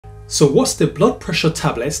So what's the blood pressure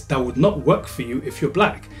tablets that would not work for you if you're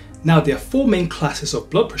black? Now there are four main classes of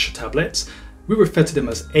blood pressure tablets. We refer to them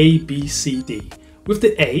as A, B, C, D. With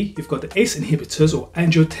the A, you've got the ACE inhibitors or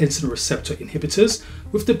angiotensin receptor inhibitors.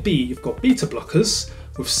 With the B, you've got beta blockers.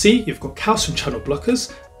 With C, you've got calcium channel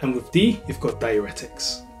blockers. And with D, you've got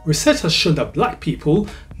diuretics. Research has shown that black people,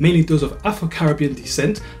 mainly those of Afro-Caribbean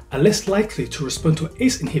descent, are less likely to respond to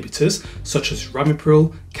ACE inhibitors such as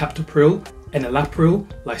Ramipril, Captopril, Enalapril,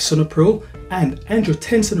 Lisinopril, and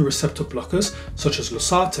angiotensin receptor blockers such as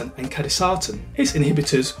losartan and cadosartan. ACE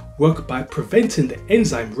inhibitors work by preventing the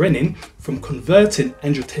enzyme renin from converting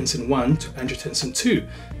angiotensin 1 to angiotensin 2,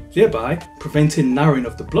 thereby preventing narrowing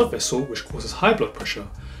of the blood vessel, which causes high blood pressure.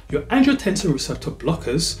 Your angiotensin receptor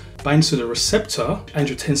blockers binds to the receptor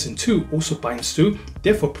angiotensin 2 also binds to,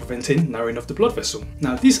 therefore preventing narrowing of the blood vessel.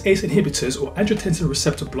 Now these ACE inhibitors or angiotensin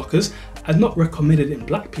receptor blockers are not recommended in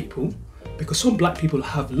black people because some black people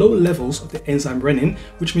have low levels of the enzyme renin,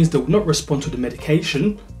 which means they will not respond to the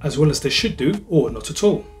medication as well as they should do, or not at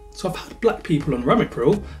all. So I've had black people on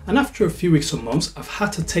Ramipril, and after a few weeks or months I've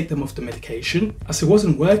had to take them off the medication as it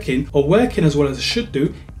wasn't working, or working as well as it should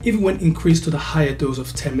do, even when increased to the higher dose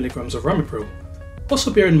of 10 milligrams of Ramipril.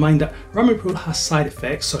 Also bear in mind that Ramipril has side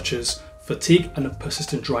effects such as fatigue and a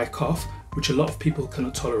persistent dry cough, which a lot of people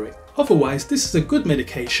cannot tolerate. Otherwise, this is a good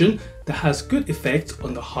medication that has good effect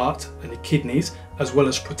on the heart and the kidneys, as well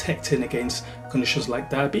as protecting against conditions like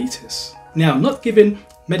diabetes. Now, not giving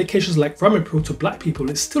medications like Ramipril to black people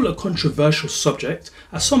is still a controversial subject,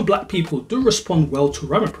 as some black people do respond well to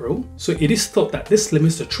Ramipril, so it is thought that this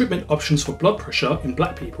limits the treatment options for blood pressure in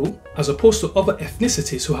black people, as opposed to other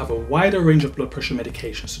ethnicities who have a wider range of blood pressure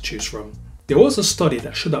medications to choose from. There was a study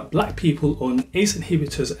that showed that black people on ACE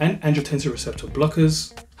inhibitors and angiotensin receptor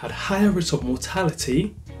blockers had higher rates of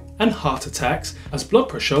mortality and heart attacks as blood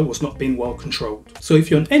pressure was not being well controlled. So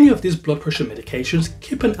if you're on any of these blood pressure medications,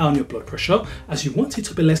 keep an eye on your blood pressure as you want it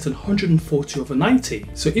to be less than 140/90.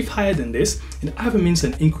 So if higher than this, it either means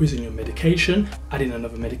an increase in your medication, adding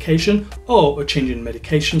another medication, or a change in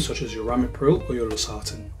medication such as your Ramipril or your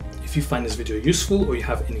losartan. If you find this video useful or you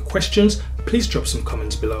have any questions, please drop some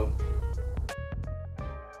comments below.